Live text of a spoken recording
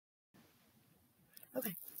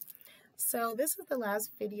So this is the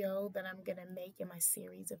last video that I'm going to make in my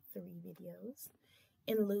series of 3 videos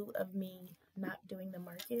in lieu of me not doing the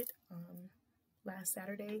market last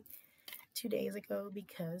Saturday, 2 days ago,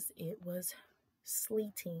 because it was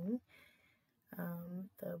sleeting.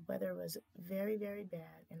 The weather was very, very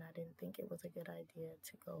bad, and I didn't think it was a good idea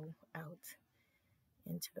to go out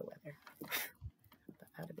into the weather.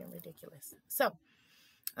 That would have been ridiculous. So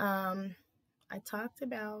I talked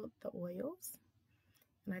about the oils,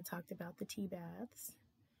 and I talked about the tea baths,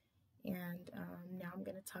 and now I'm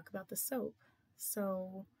going to talk about the soap.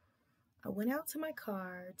 So I went out to my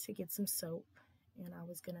car to get some soap, and I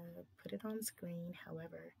was going to put it on screen.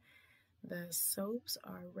 However, the soaps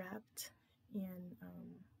are wrapped in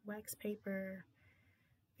wax paper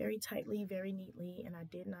very tightly, very neatly, and I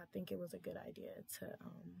did not think it was a good idea to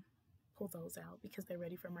pull those out because they're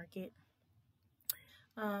ready for market.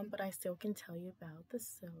 But I still can tell you about the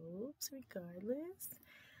soaps regardless.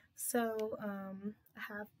 So I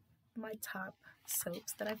have my top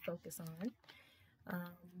soaps that I focus on.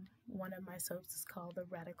 One of my soaps is called the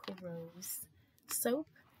Radical Rose soap,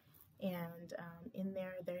 and in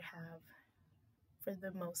there they have, for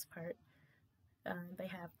the most part, they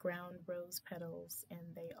have ground rose petals,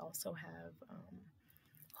 and they also have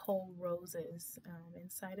whole roses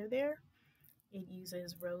inside of there. It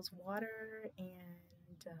uses rose water,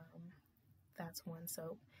 and that's one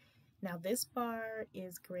soap. Now this bar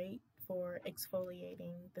is great for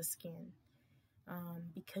exfoliating the skin.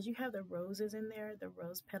 Because you have the roses in there, the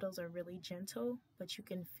rose petals are really gentle, but you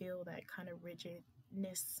can feel that kind of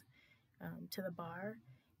rigidness to the bar.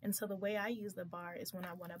 And so the way I use the bar is when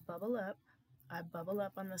I want to bubble up, I bubble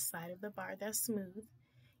up on the side of the bar that's smooth.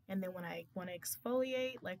 And then when I want to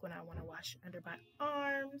exfoliate, like when I want to wash under my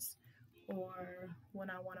arms, or when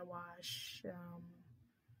I want to wash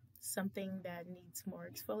something that needs more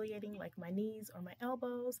exfoliating, like my knees or my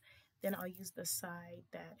elbows, then I'll use the side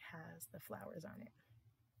that has the flowers on it.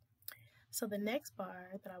 So the next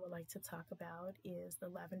bar that I would like to talk about is the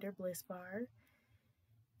Lavender Bliss bar.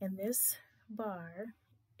 And this bar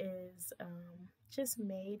is just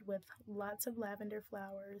made with lots of lavender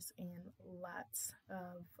flowers and lots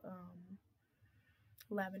of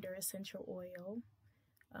lavender essential oil.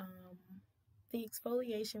 The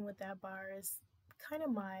exfoliation with that bar is kind of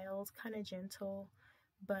mild, kind of gentle,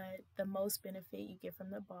 but the most benefit you get from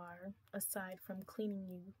the bar, aside from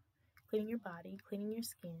cleaning your body, cleaning your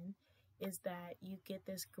skin, is that you get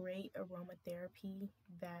this great aromatherapy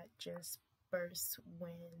that just bursts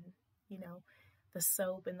when, the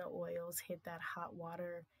soap and the oils hit that hot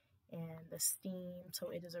water and the steam. So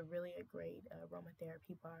it is a great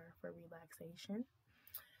aromatherapy bar for relaxation.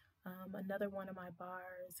 Another one of my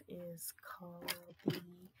bars is called the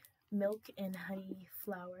Milk and Honey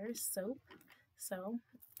Flower Soap. So,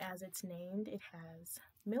 as it's named, it has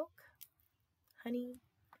milk, honey,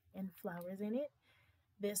 and flowers in it.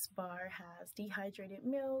 This bar has dehydrated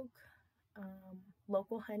milk,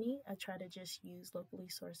 local honey. I try to just use locally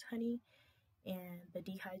sourced honey, and the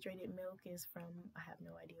dehydrated milk is from, I have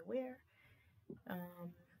no idea where.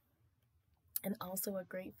 And also a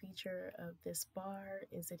great feature of this bar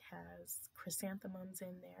is it has chrysanthemums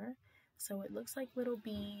in there. So it looks like little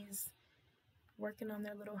bees working on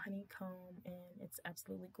their little honeycomb, and it's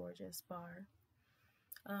absolutely gorgeous bar.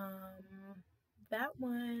 That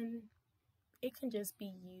one, it can just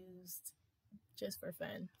be used just for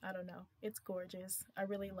fun. I don't know. It's gorgeous. I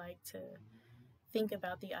really like to think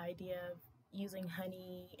about the idea of using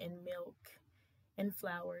honey and milk and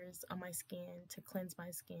flowers on my skin to cleanse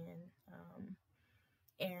my skin.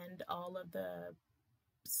 And all of the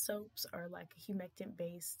soaps are like humectant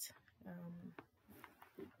based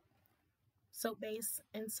soap base,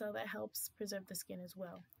 and so that helps preserve the skin as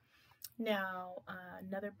well. Now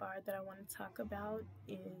another bar that I want to talk about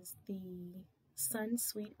is the Sun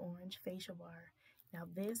Sweet Orange facial bar. Now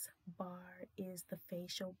this bar is the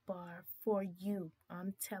facial bar for you,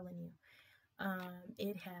 I'm telling you.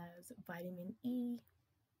 It has vitamin E,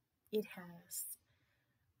 it has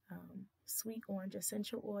sweet orange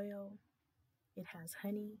essential oil, it has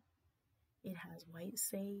honey, it has white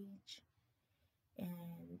sage,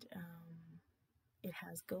 and it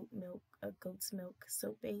has goat's milk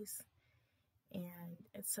soap base, and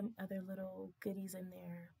it's some other little goodies in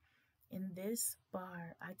there. And this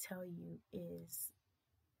bar, I tell you,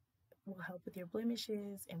 will help with your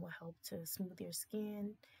blemishes and will help to smooth your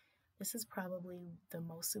skin. This is probably the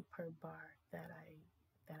most superb bar that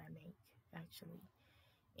I make, actually.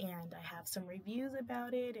 And I have some reviews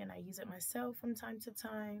about it, and I use it myself from time to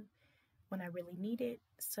time when I really need it.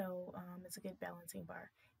 So it's a good balancing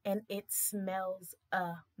bar, and it smells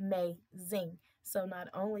amazing. So not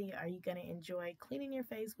only are you going to enjoy cleaning your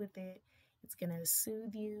face with it, it's going to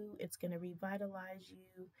soothe you, it's going to revitalize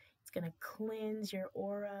you, it's going to cleanse your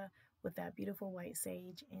aura with that beautiful white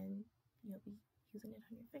sage, and you'll be using it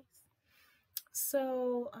on your face.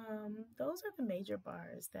 So those are the major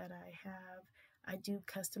bars that I have. I do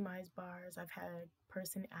customized bars. I've had a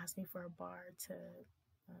person ask me for a bar to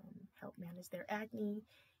help manage their acne,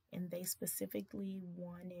 and they specifically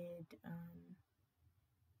wanted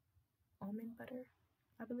almond butter,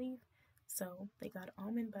 I believe. So they got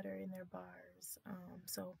almond butter in their bars.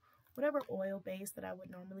 So whatever oil base that I would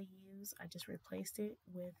normally use, I just replaced it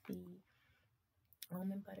with the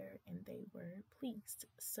almond butter, and they were pleased.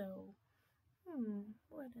 So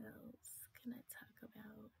what else can I talk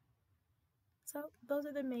about? So those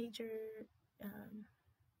are the major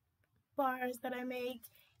bars that I make,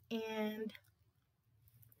 and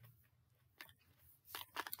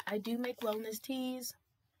I do make wellness teas.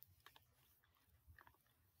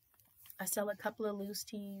 I sell a couple of loose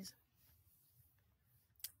teas.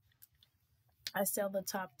 I sell the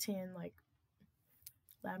top 10, like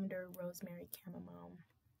lavender, rosemary, chamomile,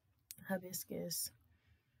 hibiscus,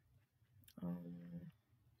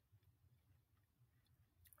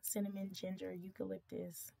 cinnamon, ginger,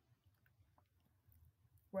 eucalyptus,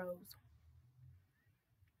 rose.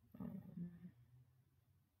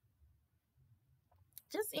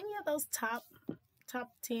 Just any of those top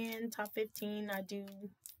 10, top 15. I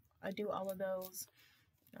do all of those.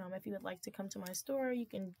 If you would like to come to my store, you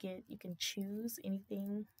can choose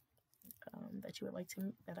anything that you would like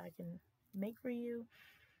that I can make for you.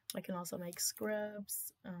 I can also make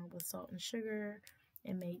scrubs with salt and sugar,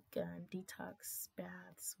 and make detox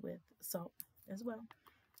baths with salt as well.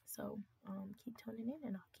 So keep tuning in,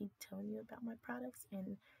 and I'll keep telling you about my products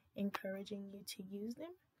and encouraging you to use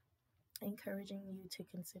them, encouraging you to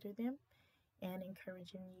consider them, and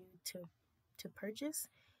encouraging you to purchase,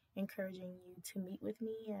 encouraging you to meet with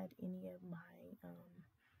me at any of my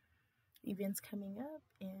events coming up,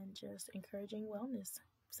 and just encouraging wellness.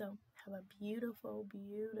 So have a beautiful,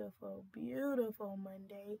 beautiful, beautiful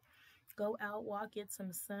Monday. Go out, walk, get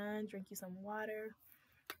some sun, drink you some water.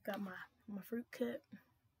 Got my fruit cut.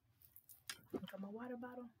 Got my water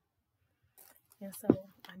bottle. And so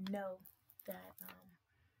I know that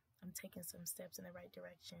I'm taking some steps in the right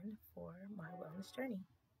direction for my wellness journey.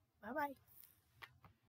 Bye-bye.